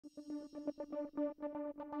The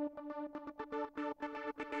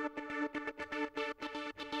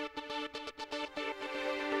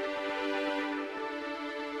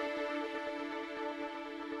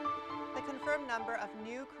confirmed number of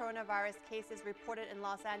new coronavirus cases reported in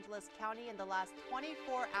Los Angeles County in the last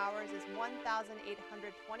 24 hours is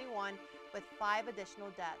 1,821, with 5 additional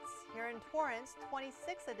deaths. Here in Torrance,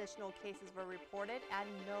 26 additional cases were reported and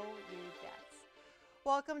no new deaths.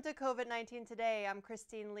 Welcome to COVID-19 Today. I'm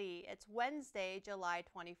Christine Lee. It's Wednesday, July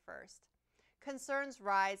 21st. Concerns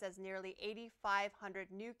rise as nearly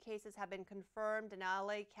 8,500 new cases have been confirmed in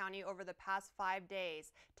LA County over the past 5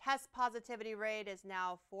 days. Test positivity rate is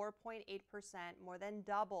now 4.8%, more than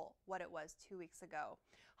double what it was 2 weeks ago.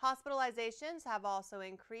 Hospitalizations have also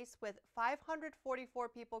increased, with 544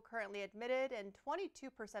 people currently admitted and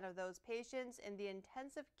 22% of those patients in the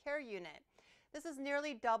intensive care unit. This is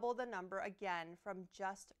nearly double the number again from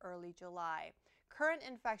just early July. Current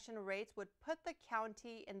infection rates would put the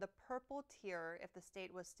county in the purple tier if the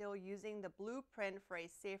state was still using the blueprint for a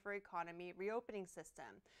safer economy reopening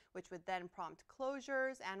system, which would then prompt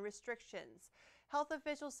closures and restrictions. Health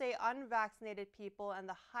officials say unvaccinated people and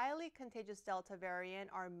the highly contagious Delta variant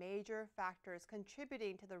are major factors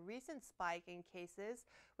contributing to the recent spike in cases,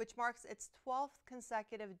 which marks its 12th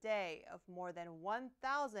consecutive day of more than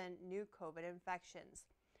 1,000 new COVID infections.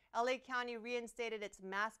 LA County reinstated its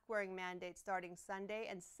mask-wearing mandate starting Sunday,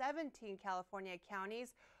 and 17 California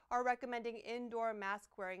counties are recommending indoor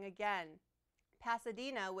mask wearing again.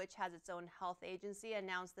 Pasadena, which has its own health agency,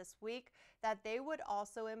 announced this week that they would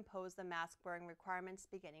also impose the mask-wearing requirements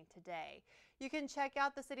beginning today. You can check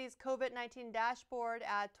out the city's COVID-19 dashboard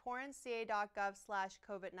at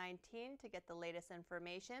torranceca.gov/COVID-19 to get the latest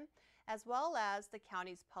information, as well as the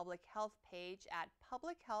county's public health page at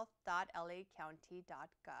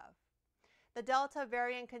publichealth.lacounty.gov. The Delta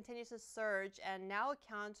variant continues to surge and now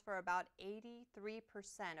accounts for about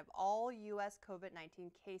 83% of all U.S.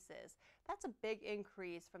 COVID-19 cases. That's a big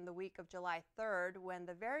increase from the week of July 3rd, when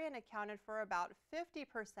the variant accounted for about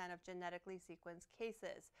 50% of genetically sequenced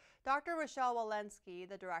cases. Dr. Rochelle Walensky,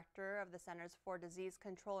 the director of the Centers for Disease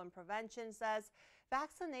Control and Prevention, says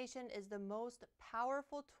vaccination is the most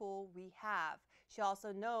powerful tool we have. She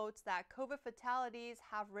also notes that COVID fatalities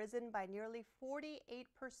have risen by nearly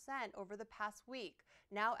 48% over the past week,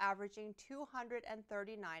 now averaging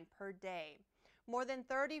 239 per day. More than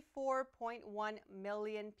 34.1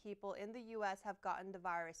 million people in the U.S. have gotten the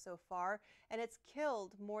virus so far, and it's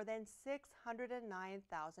killed more than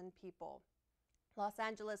 609,000 people. Los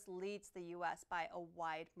Angeles leads the U.S. by a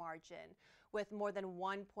wide margin, with more than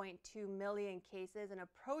 1.2 million cases and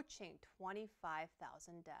approaching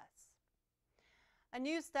 25,000 deaths. A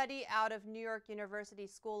new study out of New York University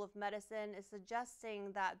School of Medicine is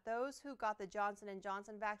suggesting that those who got the Johnson &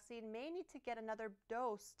 Johnson vaccine may need to get another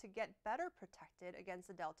dose to get better protected against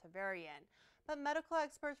the Delta variant. But medical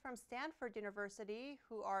experts from Stanford University,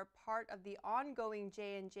 who are part of the ongoing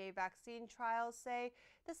J&J vaccine trials, say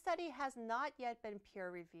the study has not yet been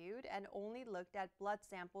peer-reviewed and only looked at blood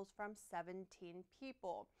samples from 17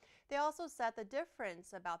 people. They also said the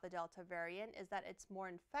difference about the Delta variant is that it's more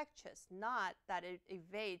infectious, not that it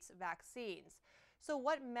evades vaccines. So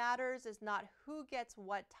what matters is not who gets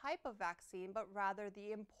what type of vaccine, but rather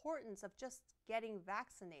the importance of just getting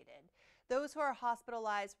vaccinated. Those who are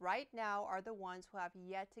hospitalized right now are the ones who have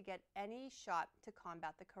yet to get any shot to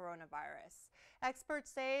combat the coronavirus. Experts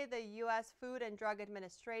say the U.S. Food and Drug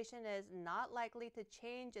Administration is not likely to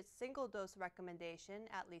change its single-dose recommendation,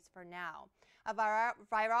 at least for now. A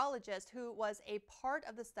virologist who was a part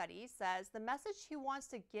of the study says the message he wants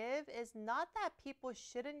to give is not that people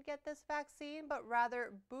shouldn't get this vaccine, but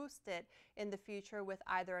rather boost it in the future with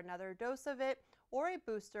either another dose of it or a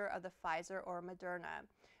booster of the Pfizer or Moderna.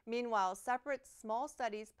 Meanwhile, separate small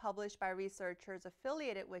studies published by researchers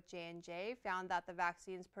affiliated with J&J found that the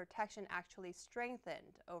vaccine's protection actually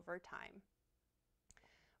strengthened over time.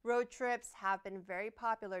 Road trips have been very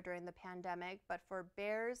popular during the pandemic, but for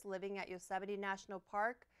bears living at Yosemite National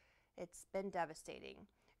Park, it's been devastating.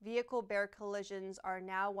 Vehicle-bear collisions are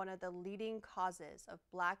now one of the leading causes of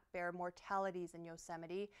black bear mortalities in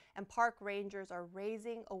Yosemite, and park rangers are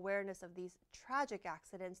raising awareness of these tragic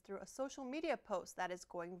accidents through a social media post that is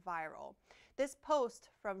going viral. This post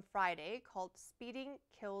from Friday, called "Speeding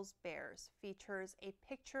Kills Bears," features a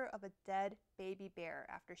picture of a dead baby bear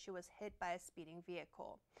after she was hit by a speeding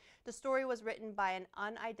vehicle. The story was written by an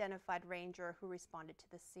unidentified ranger who responded to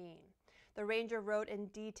the scene. The ranger wrote in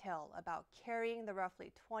detail about carrying the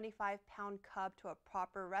roughly 25-pound cub to a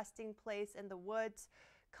proper resting place in the woods,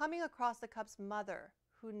 coming across the cub's mother,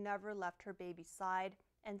 who never left her baby's side,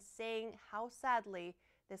 and saying how sadly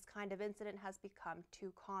This kind of incident has become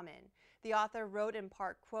too common. The author wrote in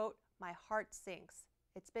part, quote, "My heart sinks.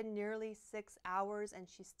 It's been nearly 6 hours and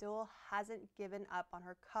she still hasn't given up on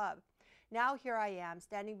her cub. Now here I am,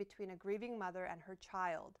 standing between a grieving mother and her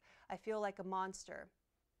child. I feel like a monster.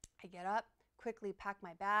 I get up, quickly pack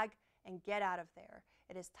my bag, and get out of there.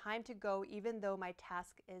 It is time to go, even though my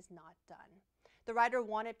task is not done." The writer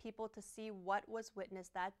wanted people to see what was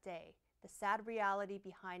witnessed that day, the sad reality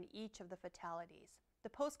behind each of the fatalities. The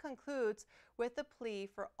post concludes with a plea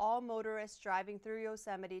for all motorists driving through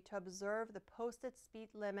Yosemite to observe the posted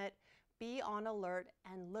speed limit, be on alert,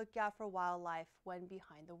 and look out for wildlife when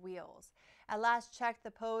behind the wheels. At last check, the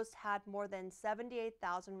post had more than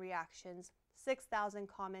 78,000 reactions, 6,000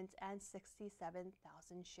 comments, and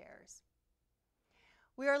 67,000 shares.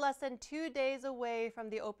 We are less than 2 days away from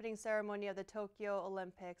the opening ceremony of the Tokyo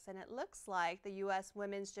Olympics, and it looks like the U.S.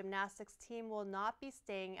 women's gymnastics team will not be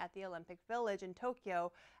staying at the Olympic Village in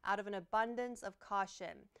Tokyo out of an abundance of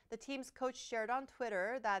caution. The team's coach shared on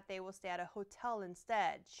Twitter that they will stay at a hotel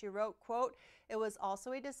instead. She wrote, quote, "It was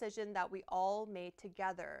also a decision that we all made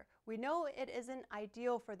together. We know it isn't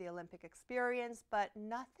ideal for the Olympic experience, but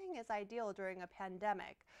nothing is ideal during a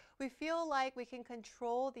pandemic. We feel like we can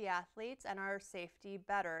control the athletes and our safety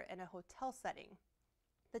better in a hotel setting."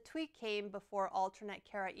 The tweet came before alternate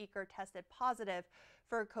Kara Eaker tested positive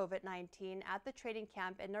for COVID-19 at the training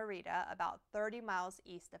camp in Narita, about 30 miles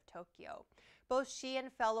east of Tokyo. Both she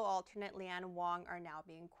and fellow alternate Leanne Wong are now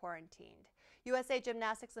being quarantined. USA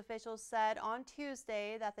Gymnastics officials said on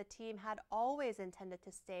Tuesday that the team had always intended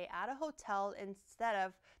to stay at a hotel instead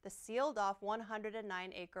of the sealed-off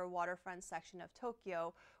 109-acre waterfront section of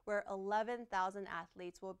Tokyo, where 11,000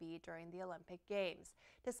 athletes will be during the Olympic Games.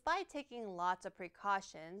 Despite taking lots of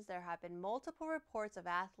precautions, there have been multiple reports of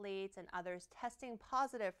athletes and others testing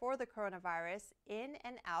positive for the coronavirus in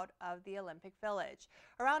and out of the Olympic Village.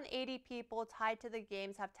 Around 80 people tied to the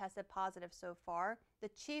Games have tested positive so far. The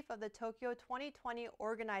chief of the Tokyo 2020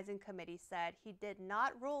 organizing committee said he did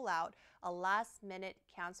not rule out a last-minute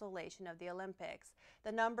cancellation of the Olympics.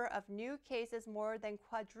 The number of new cases more than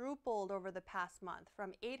quadrupled over the past month,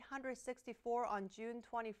 from 864 on June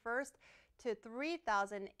 21st to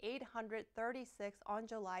 3,836 on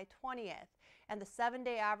July 20th. And the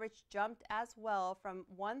 7-day average jumped as well from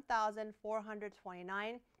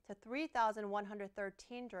 1,429 to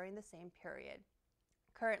 3,113 during the same period.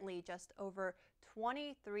 Currently, just over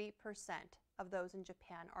 23% of those in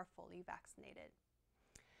Japan are fully vaccinated.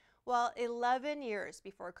 Well, 11 years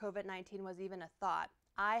before COVID-19 was even a thought,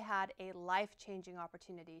 I had a life-changing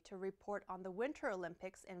opportunity to report on the Winter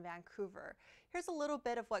Olympics in Vancouver. Here's a little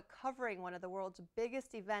bit of what covering one of the world's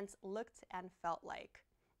biggest events looked and felt like.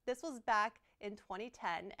 This was back in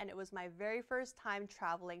 2010, and it was my very first time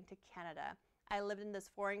traveling to Canada. I lived in this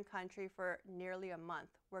foreign country for nearly a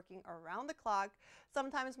month, working around the clock,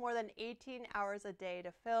 sometimes more than 18 hours a day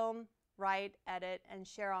to film, write, edit, and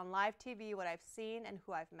share on live TV what I've seen and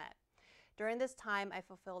who I've met. During this time, I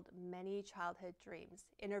fulfilled many childhood dreams,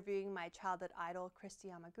 interviewing my childhood idol, Christy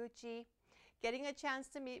Yamaguchi, getting a chance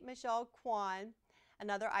to meet Michelle Kwan,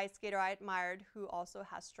 another ice skater I admired who also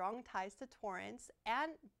has strong ties to Torrance,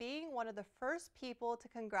 and being one of the first people to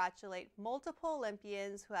congratulate multiple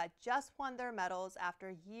Olympians who had just won their medals after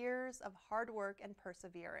years of hard work and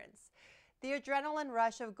perseverance. The adrenaline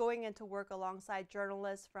rush of going into work alongside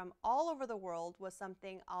journalists from all over the world was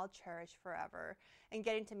something I'll cherish forever. And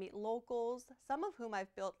getting to meet locals, some of whom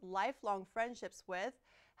I've built lifelong friendships with,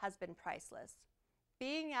 has been priceless.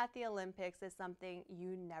 Being at the Olympics is something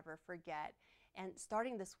you never forget. And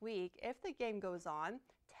starting this week, if the game goes on,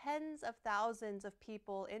 tens of thousands of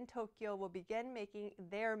people in Tokyo will begin making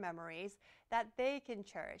their memories that they can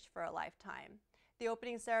cherish for a lifetime. The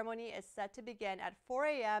opening ceremony is set to begin at 4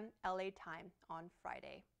 a.m. LA time on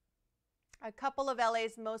Friday. A couple of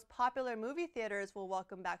LA's most popular movie theaters will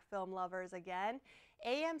welcome back film lovers again.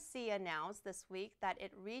 AMC announced this week that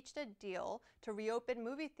it reached a deal to reopen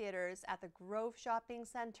movie theaters at the Grove Shopping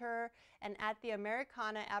Center and at the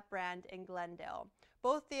Americana at Brand in Glendale.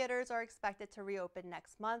 Both theaters are expected to reopen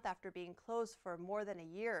next month after being closed for more than a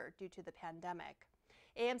year due to the pandemic.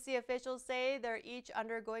 AMC officials say they're each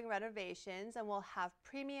undergoing renovations and will have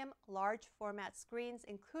premium large format screens,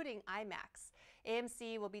 including IMAX.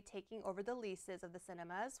 AMC will be taking over the leases of the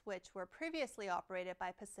cinemas, which were previously operated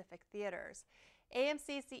by Pacific Theaters.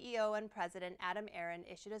 AMC CEO and President Adam Aron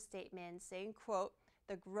issued a statement saying, quote,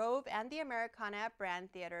 "The Grove and the Americana at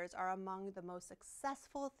Brand theaters are among the most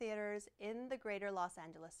successful theaters in the greater Los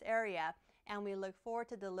Angeles area, and we look forward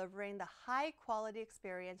to delivering the high-quality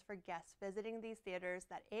experience for guests visiting these theaters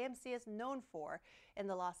that AMC is known for in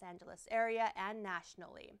the Los Angeles area and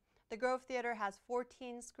nationally. The Grove Theater has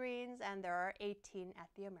 14 screens and there are 18 at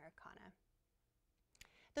the Americana.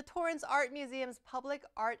 The Torrance Art Museum's public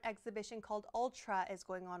art exhibition called Ultra is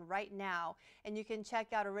going on right now, and you can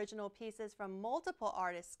check out original pieces from multiple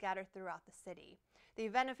artists scattered throughout the city. The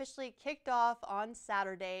event officially kicked off on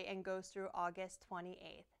Saturday and goes through August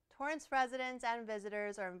 28th. Torrance residents and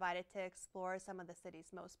visitors are invited to explore some of the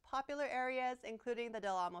city's most popular areas, including the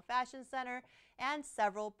Del Amo Fashion Center and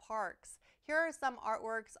several parks. Here are some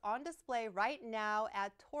artworks on display right now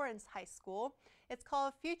at Torrance High School. It's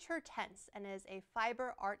called Future Tense and is a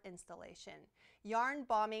fiber art installation. Yarn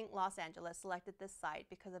Bombing Los Angeles selected this site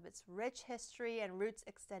because of its rich history and roots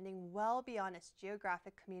extending well beyond its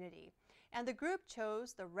geographic community. And the group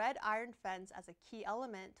chose the red iron fence as a key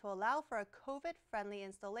element to allow for a COVID-friendly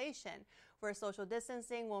installation where social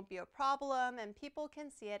distancing won't be a problem and people can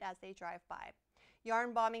see it as they drive by.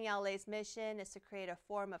 Yarn Bombing LA's mission is to create a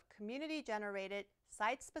form of community-generated,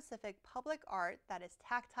 site-specific public art that is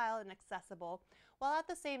tactile and accessible, while at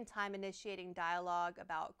the same time initiating dialogue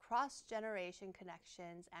about cross-generation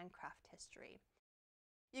connections and craft history.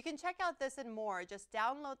 You can check out this and more. Just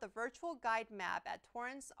download the virtual guide map at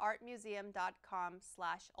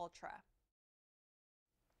torranceartmuseum.com/ultra.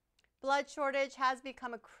 Blood shortage has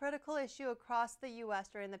become a critical issue across the U.S.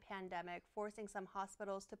 during the pandemic, forcing some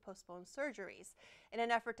hospitals to postpone surgeries. In an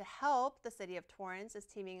effort to help, the city of Torrance is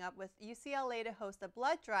teaming up with UCLA to host a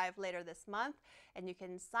blood drive later this month, and you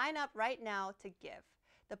can sign up right now to give.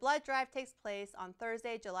 The blood drive takes place on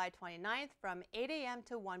Thursday, July 29th from 8 a.m.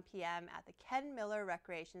 to 1 p.m. at the Ken Miller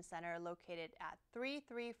Recreation Center located at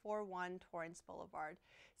 3341 Torrance Boulevard.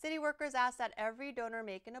 City workers ask that every donor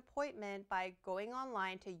make an appointment by going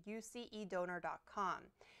online to ucedonor.com.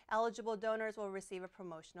 Eligible donors will receive a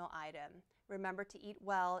promotional item. Remember to eat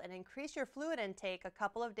well and increase your fluid intake a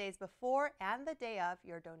couple of days before and the day of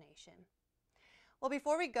your donation. Well,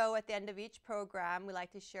 before we go, at the end of each program, we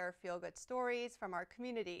like to share feel-good stories from our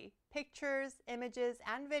community, pictures, images,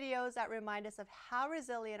 and videos that remind us of how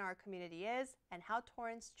resilient our community is and how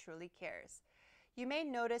Torrance truly cares. You may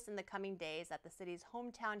notice in the coming days that the city's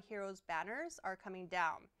Hometown Heroes banners are coming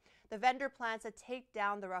down. The vendor plans to take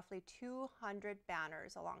down the roughly 200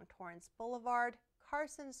 banners along Torrance Boulevard,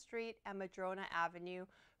 Carson Street, and Madrona Avenue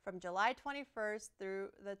from July 21st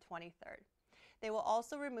through the 23rd. They will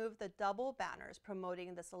also remove the double banners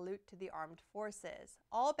promoting the salute to the armed forces.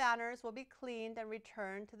 All banners will be cleaned and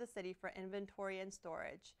returned to the city for inventory and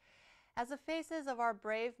storage. As the faces of our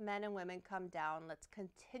brave men and women come down, let's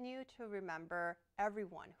continue to remember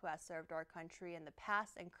everyone who has served our country in the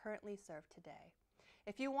past and currently serve today.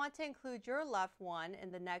 If you want to include your loved one in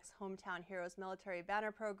the next Hometown Heroes Military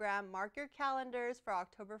Banner Program, mark your calendars for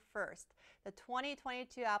October 1st. The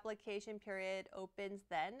 2022 application period opens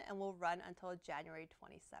then and will run until January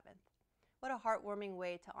 27th. What a heartwarming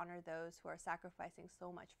way to honor those who are sacrificing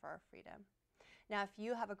so much for our freedom. Now, if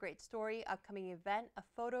you have a great story, upcoming event, a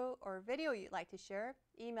photo, or video you'd like to share,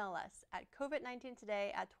 email us at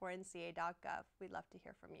covid19today@torranceca.gov. We'd love to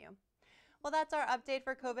hear from you. Well, that's our update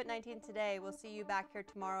for COVID-19 today. We'll see you back here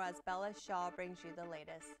tomorrow as Bella Shaw brings you the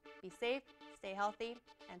latest. Be safe, stay healthy,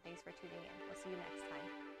 and thanks for tuning in. We'll see you next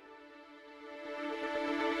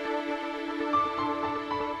time.